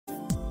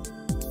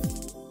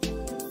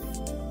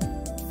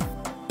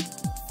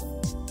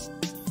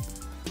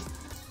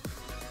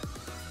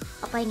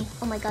Apa ini?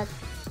 Oh my god.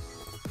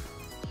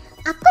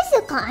 Aku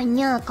suka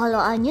Anya,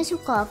 kalau Anya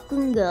suka aku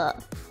enggak.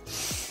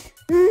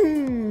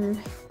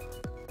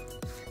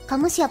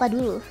 Kamu siapa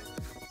dulu?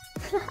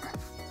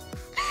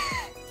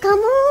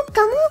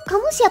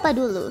 kamu siapa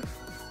dulu?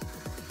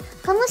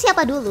 Kamu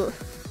siapa dulu?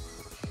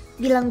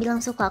 Bilang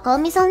suka.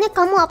 Kalau misalnya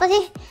kamu apa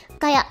sih?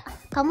 Kayak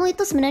kamu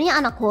itu sebenarnya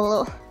anak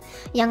holo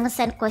yang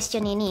nge-send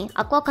question ini,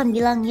 aku akan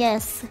bilang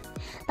yes.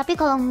 Tapi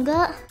kalau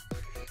enggak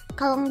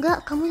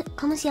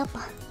kamu siapa?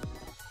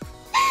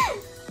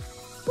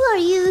 Who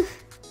are you?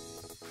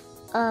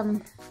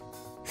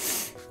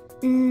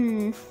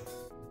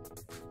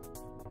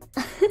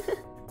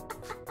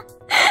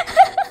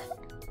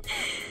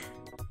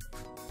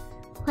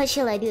 What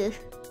shall I do?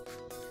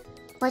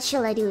 What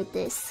shall I do with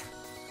this?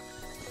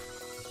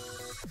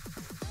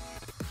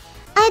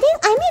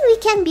 I mean we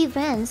can be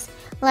friends.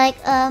 Like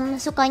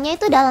sukanya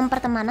itu dalam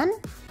pertemanan,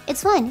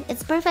 it's fine,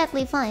 it's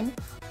perfectly fine.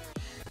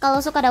 Kalau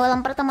suka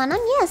dalam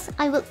pertemanan, yes,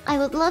 I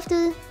would love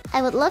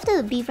to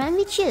be friend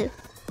with you.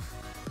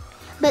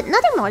 But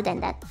nothing more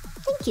than that.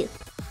 Thank you.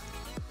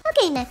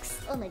 Okay,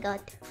 next. Oh my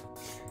god.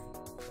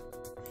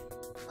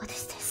 What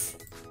is this?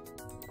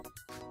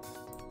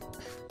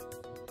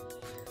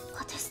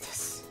 What is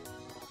this?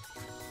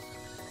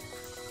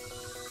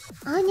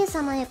 Anya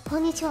sama ya,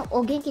 konnichiwa,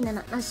 o genki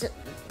nana?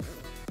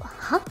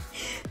 Hah?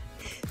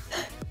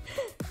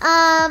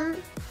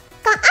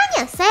 Kak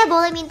Anya, saya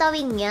boleh minta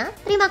wingnya?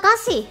 Terima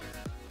kasih.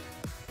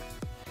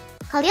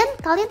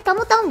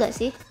 Kamu tahu nggak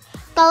sih?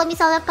 Kalau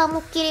misalnya kamu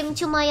kirim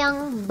cuma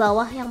yang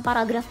bawah, yang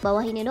paragraf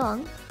bawah ini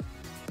doang.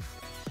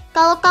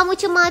 Kalau kamu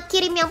cuma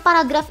kirim yang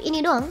paragraf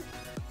ini doang,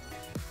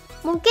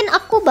 mungkin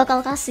aku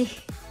bakal kasih.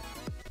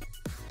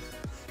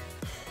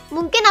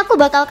 Mungkin aku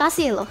bakal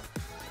kasih loh.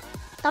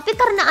 Tapi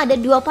karena ada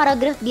 2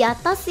 paragraf di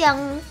atas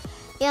yang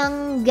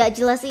nggak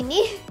jelas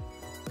ini,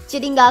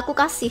 jadi nggak aku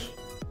kasih.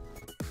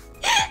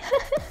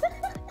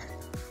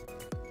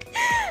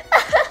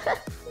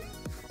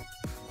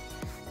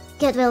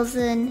 Get well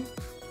soon.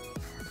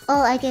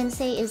 All I can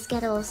say is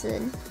get well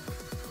soon.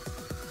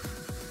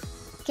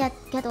 Get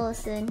well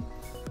soon.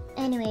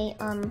 Anyway,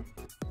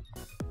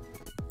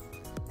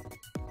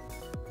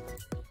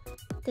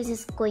 this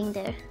is going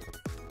there.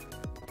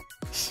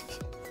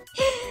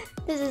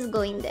 This is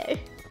going there.